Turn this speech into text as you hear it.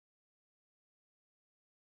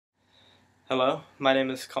Hello, my name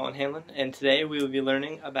is Colin Hanlon, and today we will be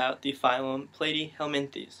learning about the phylum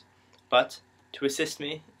Platyhelminthes. But to assist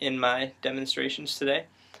me in my demonstrations today,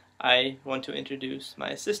 I want to introduce my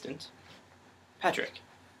assistant, Patrick.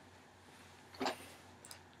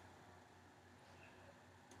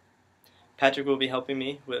 Patrick will be helping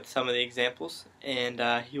me with some of the examples, and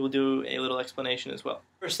he will do a little explanation as well.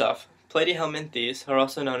 First off, Platyhelminthes are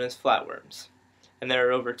also known as flatworms, and there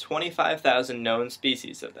are over 25,000 known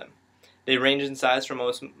species of them. They range in size from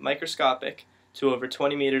almost microscopic to over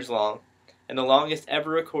 20 meters long, and the longest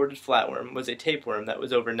ever recorded flatworm was a tapeworm that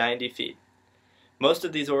was over 90 feet. Most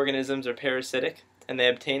of these organisms are parasitic, and they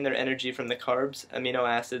obtain their energy from the carbs, amino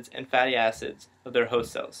acids, and fatty acids of their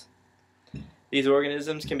host cells. These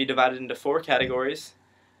organisms can be divided into four categories: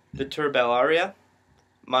 the Turbellaria,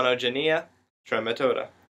 Monogenea, Trematoda,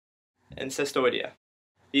 and Cestoidea.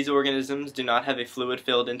 These organisms do not have a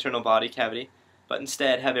fluid-filled internal body cavity, but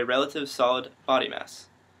instead have a relative solid body mass.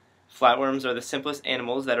 Flatworms are the simplest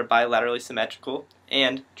animals that are bilaterally symmetrical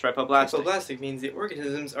and tripoblastic. Tripoblastic means the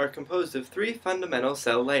organisms are composed of three fundamental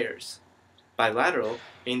cell layers. Bilateral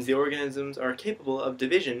means the organisms are capable of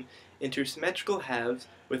division into symmetrical halves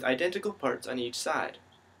with identical parts on each side.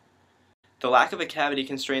 The lack of a cavity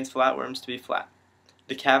constrains flatworms to be flat.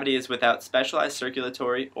 The cavity is without specialized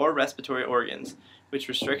circulatory or respiratory organs, which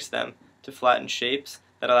restricts them to flattened shapes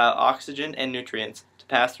that allow oxygen and nutrients to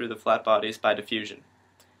pass through the flat bodies by diffusion.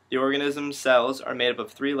 The organism's cells are made up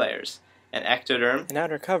of three layers: an ectoderm, an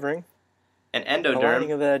outer covering, an a endoderm,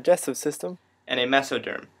 lining of the digestive system, and a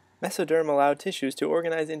mesoderm. Mesoderm allow tissues to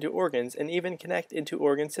organize into organs and even connect into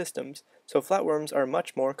organ systems, so flatworms are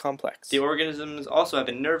much more complex. The organisms also have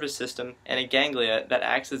a nervous system and a ganglia that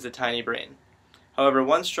acts as a tiny brain. However,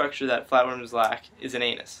 one structure that flatworms lack is an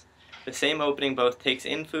anus. The same opening both takes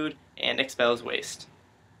in food and expels waste.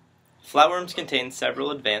 Flatworms contain several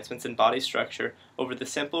advancements in body structure over the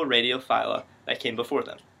simple radial phyla that came before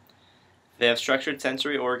them. They have structured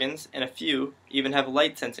sensory organs, and a few even have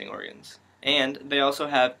light-sensing organs. And they also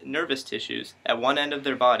have nervous tissues at one end of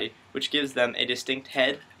their body, which gives them a distinct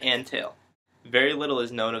head and tail. Very little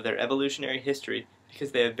is known of their evolutionary history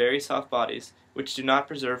because they have very soft bodies, which do not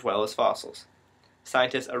preserve well as fossils.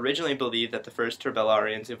 Scientists originally believed that the first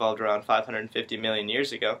turbellarians evolved around 550 million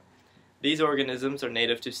years ago. These organisms are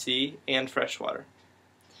native to sea and freshwater.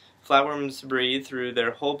 Flatworms breathe through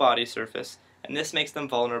their whole body surface, and this makes them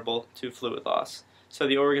vulnerable to fluid loss, so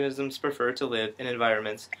the organisms prefer to live in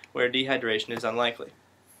environments where dehydration is unlikely.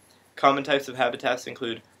 Common types of habitats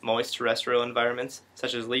include moist terrestrial environments,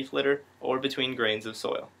 such as leaf litter or between grains of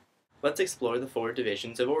soil. Let's explore the four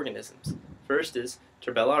divisions of organisms. First is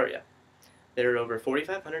Turbellaria. There are over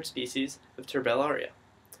 4,500 species of Turbellaria.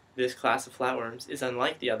 This class of flatworms is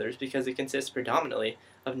unlike the others because it consists predominantly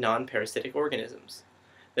of non-parasitic organisms.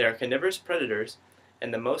 They are carnivorous predators,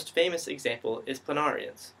 and the most famous example is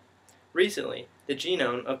planarians. Recently, the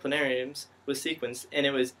genome of planarians was sequenced, and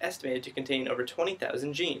it was estimated to contain over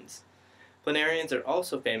 20,000 genes. Planarians are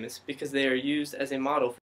also famous because they are used as a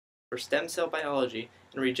model for stem cell biology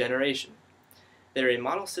and regeneration. They are a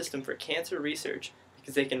model system for cancer research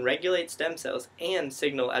because they can regulate stem cells and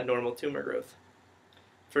signal abnormal tumor growth.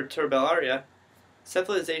 For Turbellaria,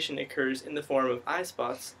 cephalization occurs in the form of eye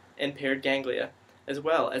spots and paired ganglia, as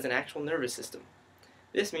well as an actual nervous system.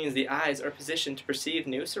 This means the eyes are positioned to perceive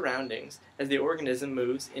new surroundings as the organism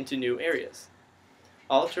moves into new areas.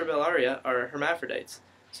 All Turbellaria are hermaphrodites,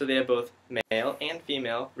 so they have both male and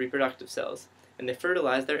female reproductive cells, and they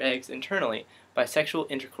fertilize their eggs internally by sexual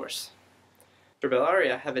intercourse.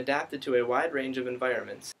 Turbellaria have adapted to a wide range of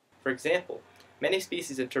environments. For example, many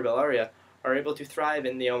species of Turbellaria are able to thrive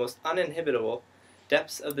in the almost uninhabitable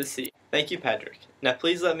depths of the sea. Thank you, Patrick. Now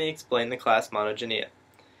please let me explain the class Monogenea.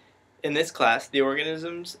 In this class, the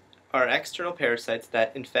organisms are external parasites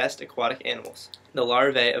that infest aquatic animals. The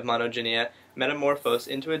larvae of Monogenea metamorphose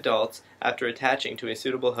into adults after attaching to a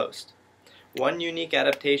suitable host. One unique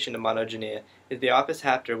adaptation of Monogenea is the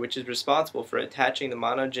opisthapter, which is responsible for attaching the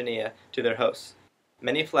Monogenea to their hosts.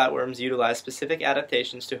 Many flatworms utilize specific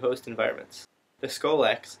adaptations to host environments. The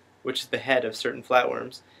scolex, which is the head of certain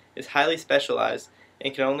flatworms, is highly specialized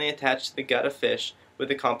and can only attach to the gut of fish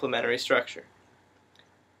with a complementary structure.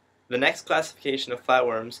 The next classification of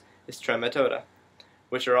flatworms is Trematoda,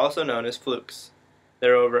 which are also known as flukes.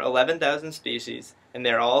 There are over 11,000 species, and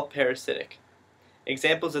they are all parasitic.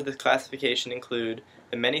 Examples of this classification include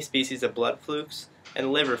the many species of blood flukes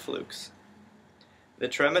and liver flukes. The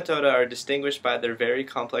Trematoda are distinguished by their very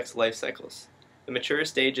complex life cycles. The mature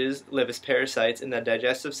stages live as parasites in the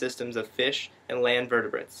digestive systems of fish and land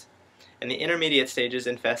vertebrates, and the intermediate stages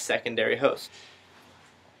infest secondary hosts.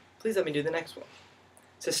 Please let me do the next one.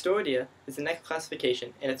 Cystoidea is the next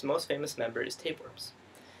classification, and its most famous member is tapeworms.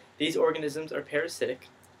 These organisms are parasitic,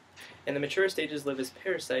 and the mature stages live as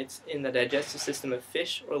parasites in the digestive system of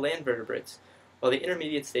fish or land vertebrates, while the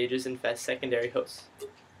intermediate stages infest secondary hosts.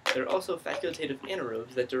 There are also facultative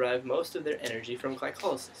anaerobes that derive most of their energy from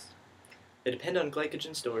glycolysis. They depend on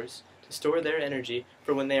glycogen stores to store their energy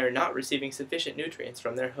for when they are not receiving sufficient nutrients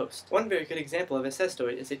from their host. One very good example of a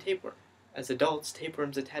cestoid is a tapeworm. As adults,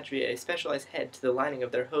 tapeworms attach via a specialized head to the lining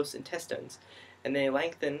of their host's intestines, and they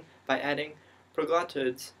lengthen by adding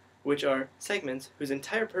proglottids, which are segments whose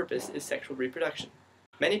entire purpose is sexual reproduction.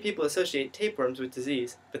 Many people associate tapeworms with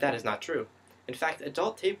disease, but that is not true. In fact,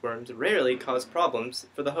 adult tapeworms rarely cause problems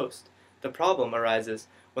for the host. The problem arises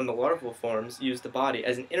when the larval forms use the body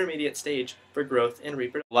as an intermediate stage for growth and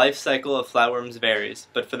reproduction. The life cycle of flatworms varies,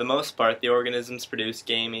 but for the most part the organisms produce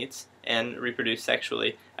gametes and reproduce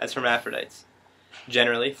sexually as hermaphrodites.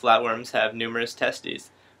 Generally, flatworms have numerous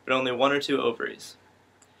testes, but only 1 or 2 ovaries.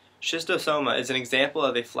 Schistosoma is an example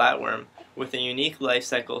of a flatworm with a unique life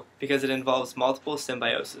cycle because it involves multiple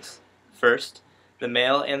symbiosis. First, the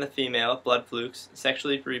male and the female blood flukes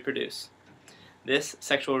sexually reproduce. This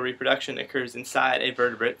sexual reproduction occurs inside a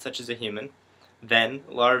vertebrate such as a human. Then,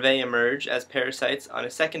 larvae emerge as parasites on a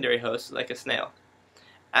secondary host like a snail.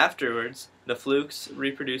 Afterwards, the flukes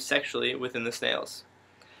reproduce sexually within the snails.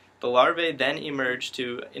 The larvae then emerge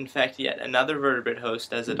to infect yet another vertebrate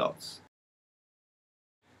host as adults.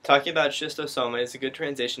 Talking about schistosoma is a good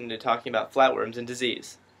transition to talking about flatworms and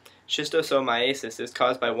disease. Schistosomiasis is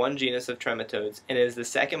caused by one genus of trematodes, and it is the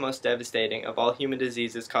second most devastating of all human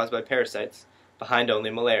diseases caused by parasites, behind only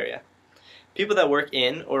malaria. People that work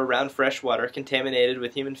in or around fresh water contaminated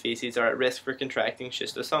with human feces are at risk for contracting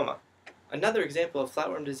schistosoma. Another example of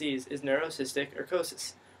flatworm disease is neurocystic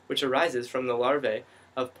urcosis, which arises from the larvae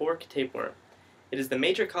of pork tapeworm. It is the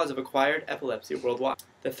major cause of acquired epilepsy worldwide.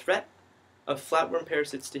 The threat of flatworm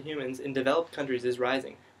parasites to humans in developed countries is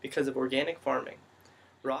rising because of organic farming.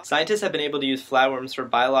 Scientists have been able to use flatworms for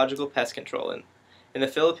biological pest control. In the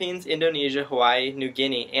Philippines, Indonesia, Hawaii, New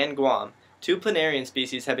Guinea, and Guam, 2 planarian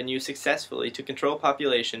species have been used successfully to control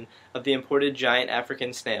population of the imported giant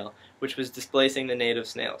African snail, which was displacing the native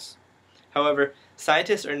snails. However,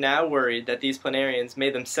 scientists are now worried that these planarians may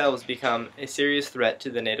themselves become a serious threat to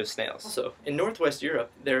the native snails. Also, in northwest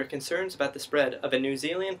Europe, there are concerns about the spread of a New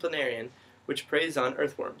Zealand planarian which preys on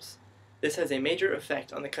earthworms. This has a major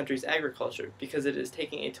effect on the country's agriculture because it is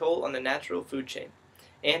taking a toll on the natural food chain,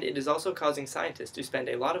 and it is also causing scientists to spend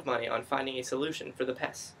a lot of money on finding a solution for the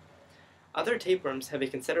pests. Other tapeworms have a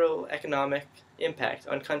considerable economic impact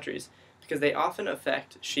on countries because they often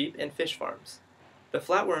affect sheep and fish farms. The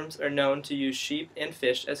flatworms are known to use sheep and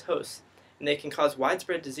fish as hosts, and they can cause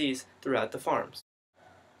widespread disease throughout the farms.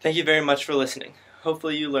 Thank you very much for listening.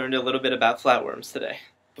 Hopefully you learned a little bit about flatworms today.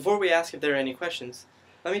 Before we ask if there are any questions,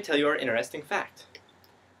 let me tell you our interesting fact.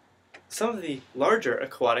 Some of the larger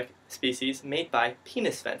aquatic species mate by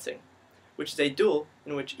penis fencing, which is a duel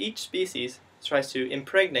in which each species tries to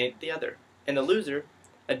impregnate the other, and the loser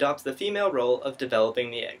adopts the female role of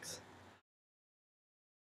developing the eggs.